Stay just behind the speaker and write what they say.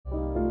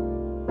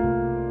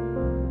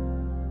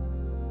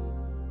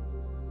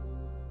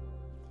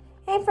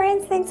Hi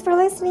friends, thanks for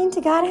listening to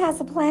God Has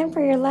a Plan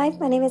for Your Life.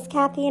 My name is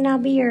Kathy and I'll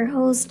be your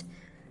host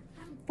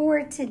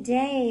for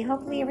today.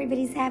 Hopefully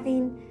everybody's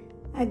having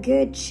a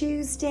good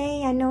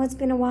Tuesday. I know it's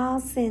been a while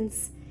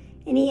since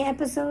any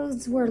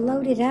episodes were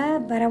loaded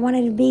up, but I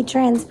wanted to be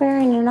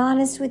transparent and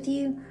honest with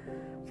you.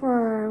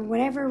 For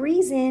whatever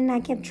reason, I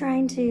kept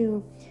trying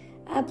to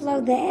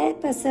upload the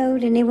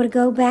episode and it would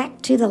go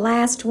back to the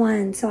last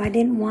one, so I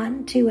didn't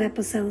want 2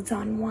 episodes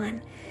on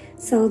one.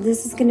 So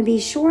this is going to be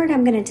short.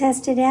 I'm going to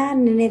test it out,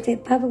 and if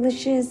it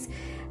publishes,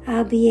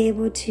 I'll be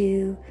able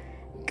to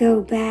go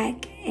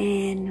back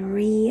and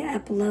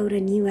re-upload a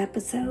new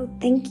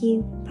episode. Thank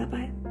you.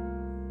 Bye-bye.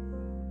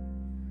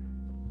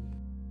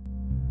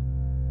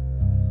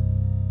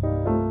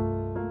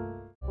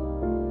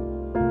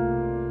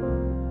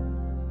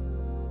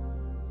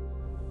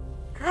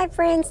 Hi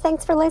friends,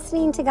 thanks for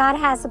listening to God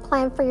Has a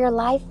Plan for Your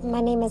Life.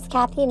 My name is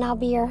Kathy and I'll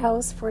be your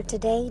host for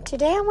today.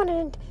 Today I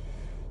wanted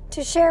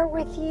to share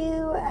with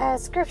you a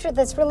scripture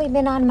that's really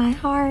been on my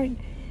heart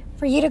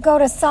for you to go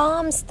to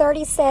Psalms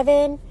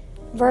 37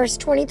 verse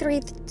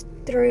 23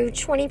 through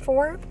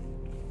 24.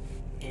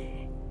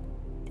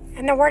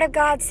 And the word of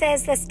God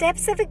says, "The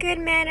steps of a good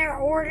man are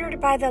ordered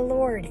by the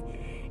Lord,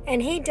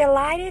 and he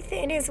delighteth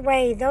in his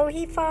way. Though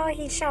he fall,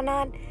 he shall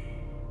not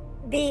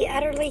be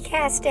utterly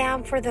cast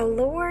down, for the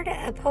Lord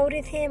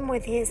upholdeth him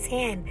with his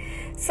hand."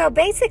 So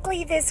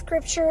basically this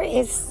scripture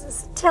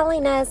is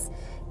telling us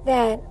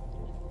that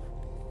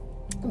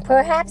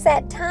perhaps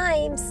at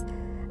times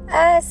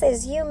us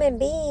as human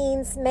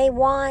beings may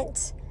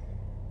want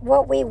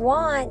what we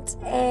want,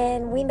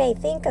 and we may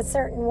think a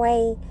certain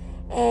way,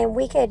 and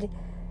we could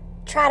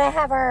try to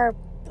have our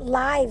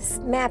lives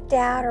mapped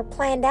out or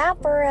planned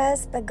out for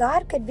us, but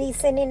God could be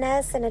sending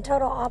us in a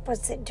total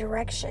opposite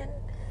direction.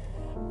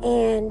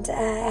 And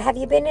have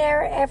you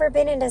ever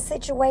been in a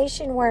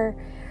situation where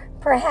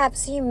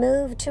perhaps you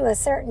moved to a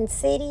certain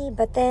city,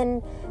 but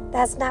then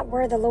that's not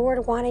where the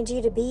Lord wanted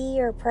you to be,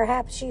 or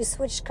perhaps you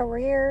switched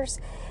careers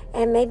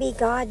and maybe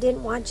God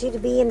didn't want you to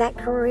be in that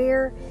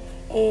career,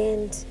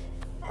 and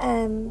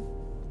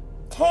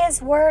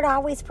His word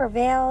always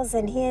prevails,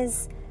 and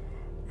His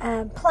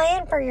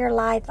plan for your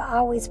life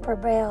always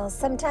prevails.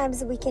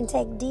 Sometimes we can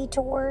take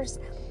detours,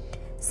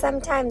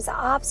 sometimes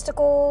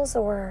obstacles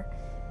or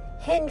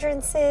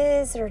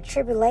hindrances or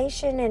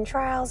tribulation and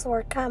trials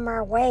will come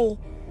our way.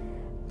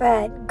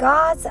 But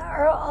God's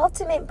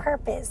ultimate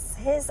purpose,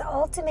 His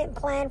ultimate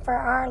plan for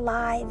our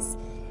lives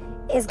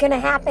is going to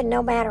happen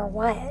no matter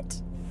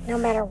what. No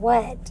matter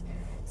what.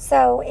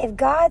 So if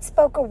God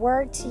spoke a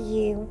word to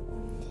you,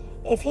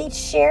 if He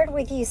shared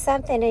with you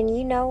something and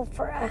you know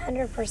for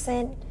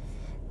 100%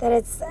 that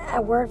it's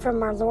a word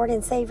from our Lord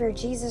and Savior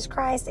Jesus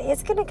Christ,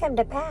 it's going to come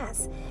to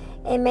pass.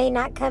 It may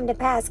not come to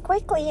pass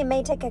quickly. It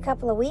may take a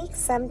couple of weeks,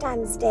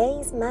 sometimes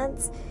days,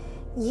 months,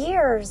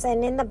 years.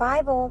 And in the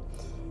Bible,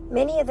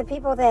 many of the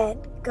people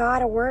that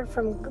got a word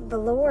from the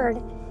Lord,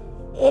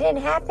 it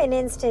didn't happen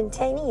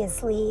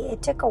instantaneously.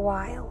 It took a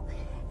while.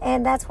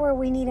 And that's where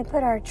we need to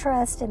put our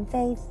trust and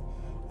faith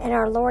in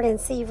our Lord and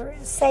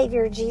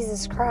Savior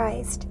Jesus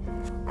Christ.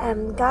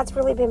 God's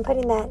really been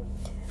putting that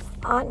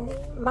on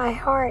my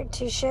heart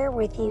to share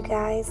with you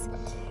guys.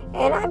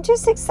 And I'm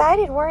just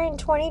excited. We're in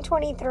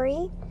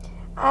 2023.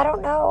 I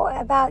don't know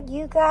about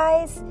you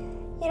guys.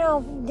 You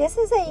know, this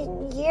is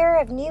a year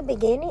of new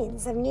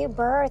beginnings, of new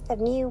birth,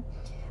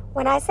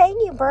 when I say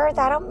new birth,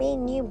 I don't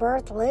mean new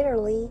birth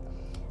literally,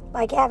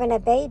 like having a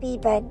baby,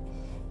 but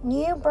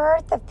new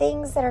birth of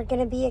things that are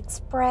going to be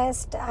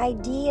expressed,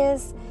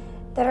 ideas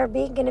that are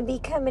going to be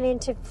coming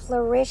into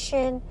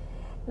fruition.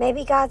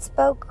 Maybe God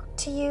spoke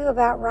to you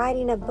about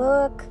writing a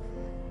book.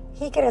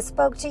 He could have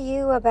spoke to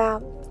you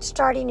about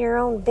starting your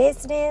own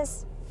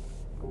business.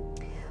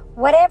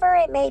 Whatever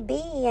it may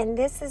be, and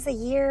this is a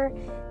year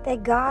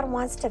that God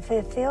wants to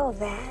fulfill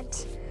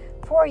that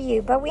for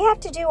you. But we have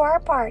to do our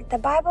part. The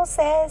Bible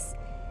says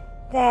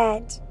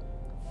that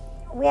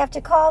we have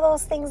to call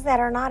those things that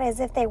are not as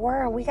if they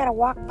were, and we got to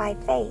walk by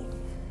faith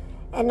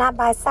and not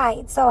by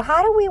sight. So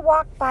how do we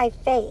walk by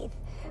faith?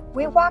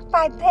 We walk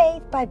by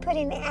faith by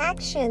putting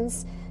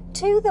actions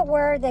to the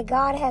word that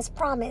God has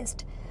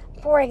promised.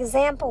 For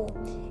example,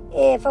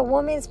 if a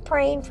woman's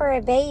praying for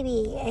a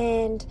baby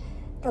and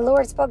the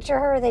Lord spoke to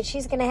her that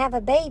she's going to have a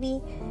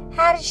baby,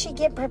 how does she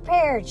get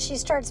prepared? She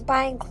starts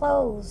buying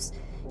clothes.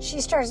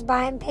 She starts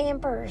buying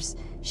Pampers.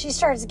 She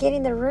starts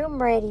getting the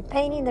room ready,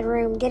 painting the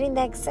room, getting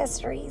the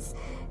accessories,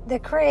 the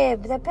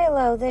crib, the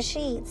pillow, the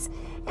sheets.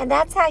 And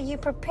that's how you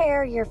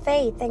prepare your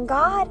faith. And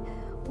God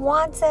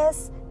wants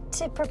us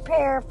to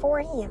prepare for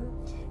Him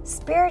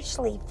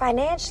spiritually,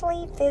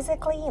 financially,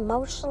 physically,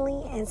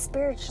 emotionally, and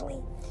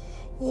spiritually.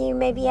 You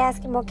may be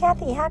asking, well,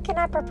 Kathy, how can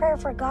I prepare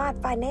for God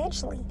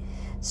financially?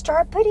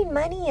 Start putting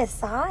money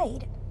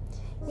aside.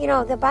 You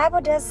know, the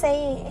Bible does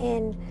say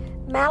in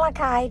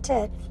Malachi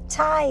to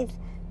tithe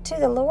to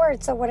the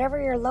Lord. So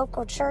whatever your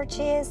local church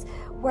is,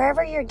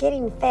 wherever you're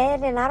getting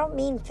fed, and I don't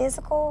mean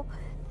physical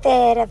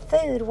fed of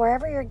food,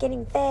 wherever you're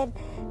getting fed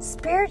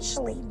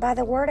spiritually by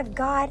the Word of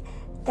God,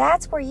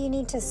 that's where you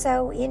need to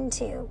sow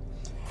into.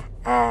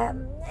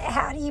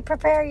 How do you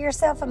prepare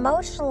yourself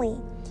emotionally?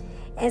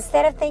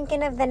 Instead of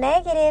thinking of the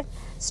negative,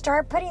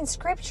 start putting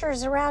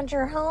scriptures around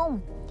your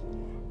home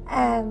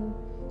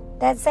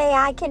that say,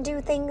 I can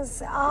do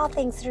all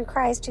things through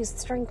Christ who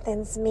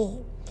strengthens me.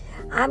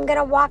 I'm going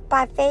to walk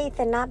by faith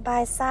and not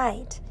by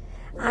sight.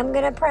 I'm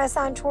going to press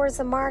on towards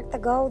the mark, the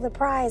goal, the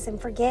prize,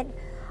 and forget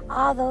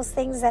all those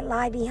things that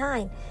lie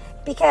behind.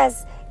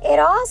 Because it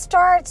all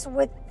starts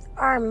with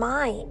our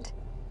mind.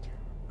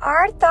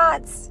 Our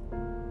thoughts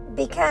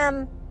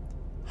become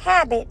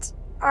habit.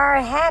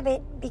 Our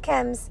habit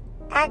becomes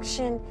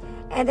action,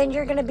 and then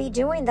you're going to be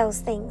doing those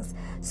things.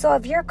 So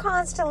if you're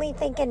constantly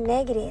thinking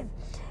negative,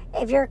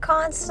 if you're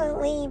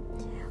constantly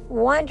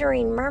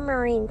wondering,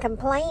 murmuring,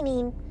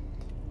 complaining,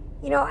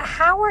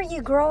 how are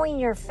you growing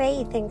your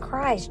faith in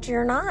Christ?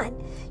 You're not.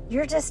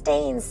 You're just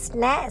staying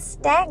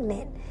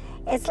stagnant.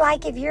 It's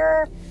like if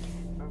you're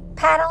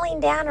paddling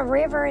down a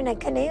river in a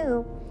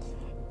canoe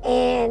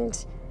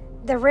and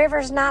the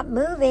river's not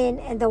moving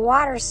and the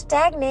water's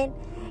stagnant,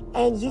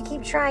 and you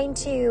keep trying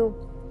to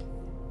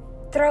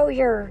throw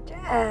your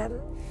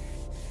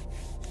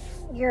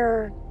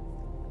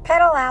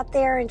pedal out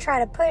there and try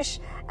to push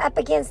up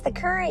against the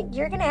current,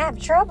 you're going to have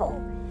trouble.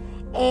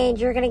 And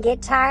you're going to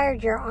get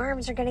tired. Your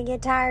arms are going to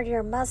get tired.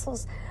 Your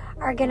muscles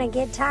are going to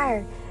get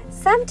tired.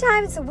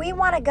 Sometimes we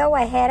want to go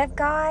ahead of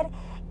God,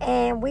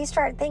 and we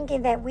start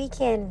thinking that we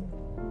can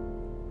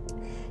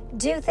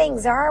do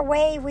things our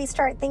way. We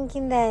start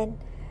thinking that,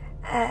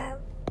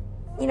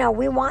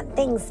 we want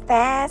things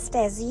fast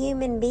as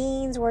human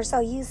beings. We're so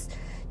used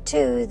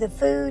to the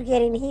food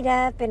getting heat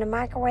up in a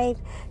microwave,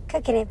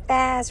 cooking it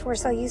fast. We're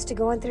so used to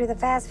going through the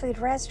fast food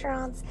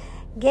restaurants,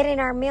 getting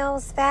our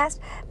meals fast.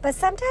 But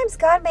sometimes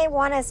God may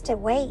want us to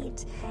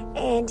wait,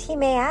 and He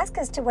may ask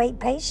us to wait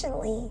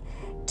patiently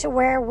to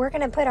where we're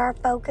going to put our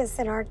focus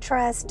and our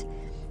trust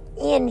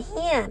in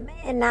Him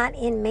and not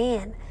in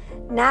man.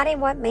 Not in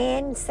what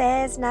man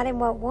says, not in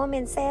what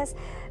woman says,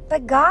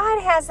 but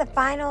God has the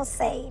final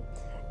say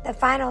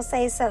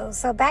so.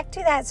 So back to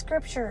that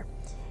scripture,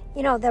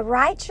 the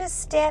righteous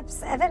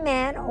steps of a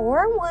man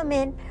or a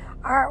woman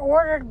are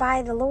ordered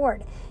by the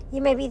Lord.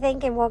 You may be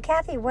thinking, well,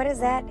 Kathy, what does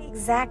that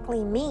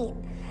exactly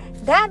mean?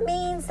 That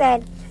means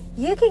that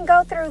you can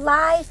go through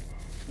life,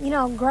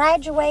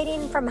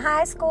 graduating from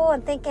high school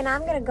and thinking,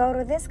 I'm going to go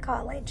to this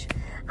college.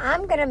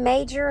 I'm going to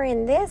major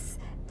in this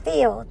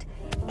field.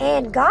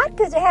 And God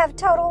could have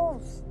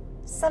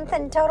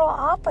something total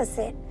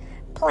opposite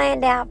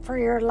planned out for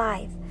your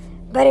life.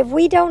 But if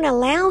we don't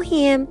allow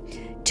Him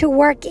to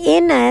work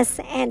in us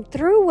and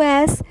through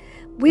us,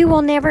 we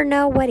will never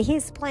know what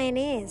His plan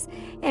is.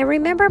 And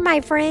remember, my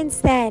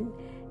friends, that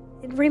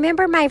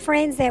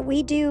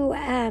we do,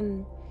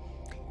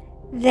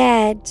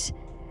 that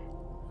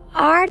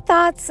our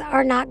thoughts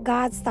are not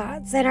God's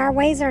thoughts, and our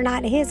ways are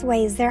not His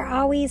ways. They're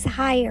always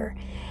higher.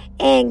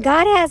 And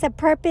God has a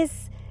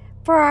purpose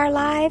for our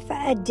life,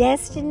 a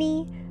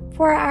destiny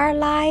for our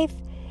life,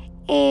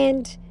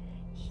 and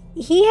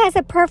He has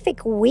a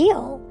perfect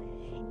will.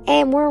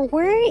 And when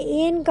we're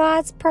in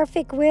God's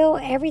perfect will,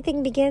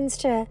 everything begins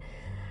to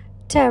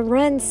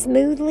run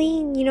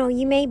smoothly.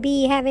 You may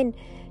be having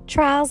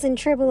trials and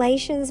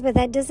tribulations, but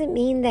that doesn't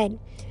mean that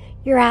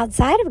you're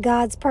outside of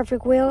God's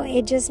perfect will.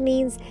 It just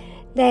means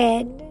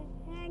that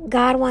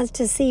God wants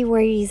to see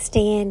where you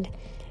stand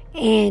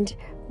and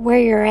where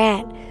you're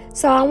at.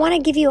 So I want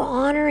to give you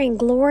honor and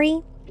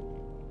glory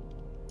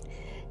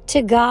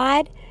to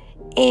God,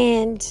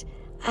 and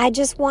I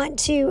just want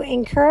to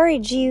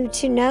encourage you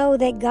to know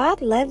that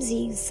God loves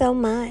you so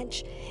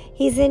much.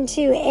 He's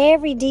into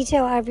every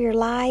detail of your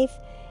life,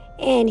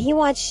 and He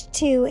wants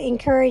to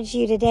encourage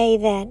you today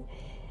that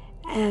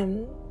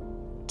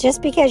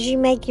just because you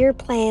make your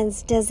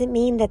plans doesn't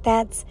mean that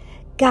that's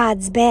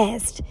God's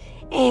best.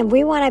 And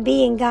we want to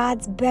be in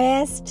God's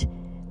best,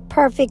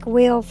 perfect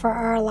will for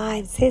our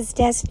lives, His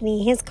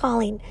destiny, His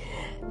calling.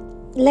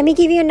 Let me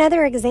give you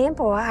another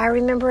example. I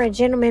remember a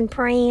gentleman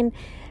praying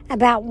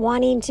about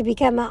wanting to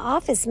become an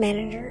office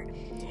manager,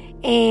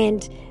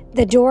 and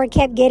the door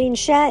kept getting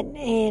shut,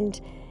 and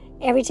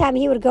every time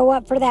he would go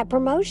up for that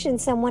promotion,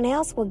 someone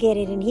else will get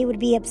it, and he would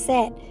be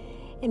upset.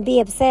 And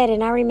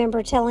I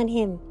remember telling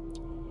him,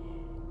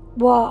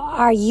 well,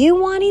 are you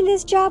wanting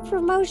this job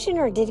promotion,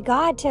 or did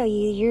God tell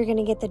you you're going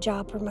to get the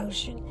job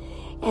promotion?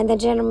 And the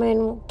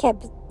gentleman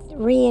kept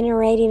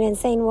reiterating and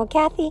saying, well,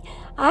 Kathy,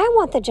 I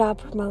want the job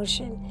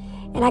promotion.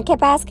 And I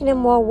kept asking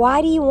him, well,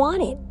 why do you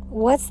want it?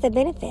 What's the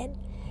benefit?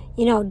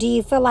 Do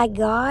you feel like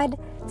God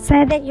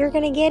said that you're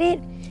going to get it?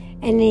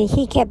 And then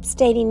he kept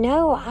stating,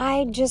 no,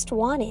 I just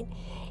want it.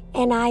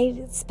 And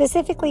I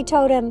specifically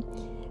told him,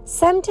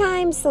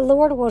 sometimes the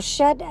Lord will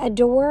shut a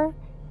door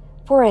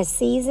for a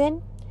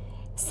season.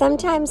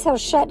 Sometimes He'll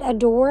shut a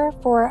door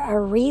for a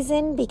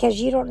reason, because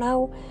you don't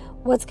know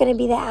what's going to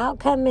be the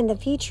outcome in the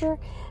future.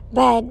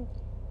 But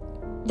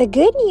the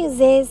good news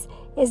is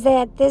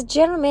that this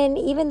gentleman,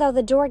 even though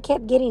the door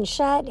kept getting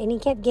shut and he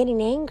kept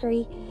getting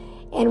angry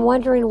and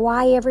wondering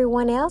why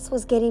everyone else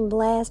was getting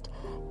blessed,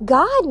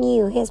 God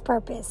knew His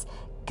purpose.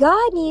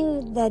 God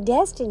knew the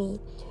destiny.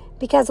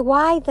 Because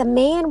why? The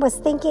man was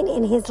thinking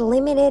in his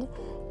limited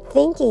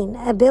thinking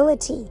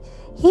ability.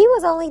 He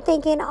was only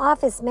thinking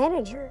office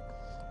manager.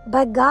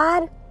 But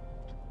God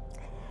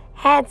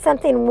had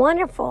something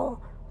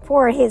wonderful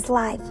for his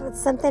life,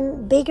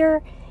 something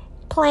bigger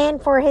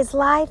planned for his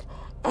life,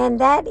 and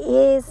that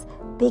is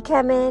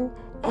becoming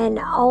an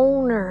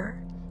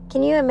owner.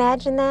 Can you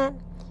imagine that?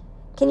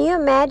 Can you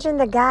imagine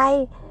the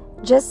guy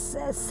just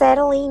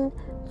settling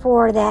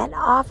for that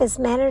office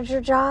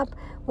manager job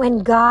when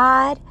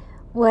God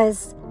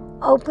was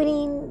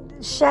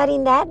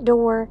shutting that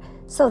door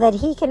so that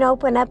he can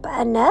open up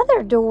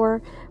another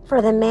door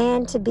for the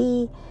man to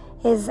be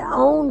his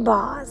own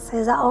boss,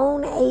 his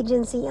own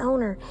agency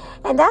owner?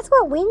 And that's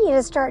what we need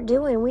to start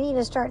doing. We need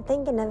to start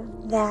thinking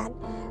of that.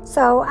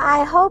 So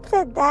I hope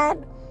that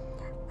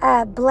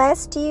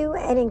blessed you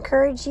and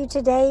encouraged you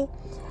today.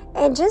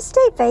 And just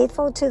stay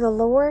faithful to the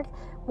Lord.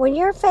 When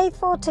you're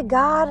faithful to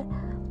God,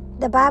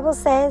 the Bible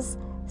says,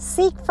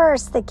 seek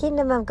first the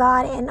kingdom of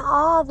God, and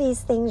all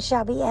these things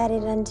shall be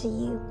added unto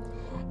you.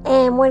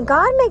 And when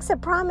God makes a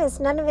promise,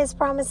 none of his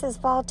promises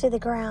fall to the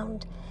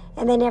ground,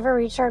 and they never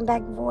return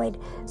back void.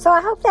 So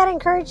I hope that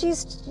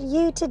encourages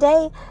you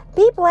today.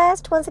 Be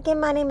blessed. Once again,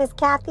 my name is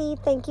Kathy.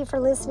 Thank you for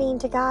listening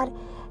to God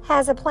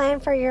Has a Plan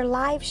for Your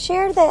Life.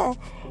 Share the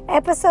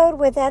episode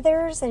with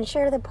others and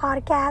share the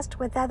podcast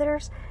with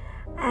others.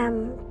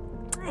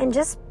 And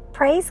just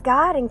praise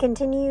God and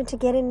continue to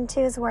get into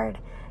his word.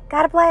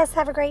 God bless.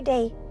 Have a great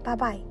day.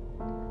 Bye-bye.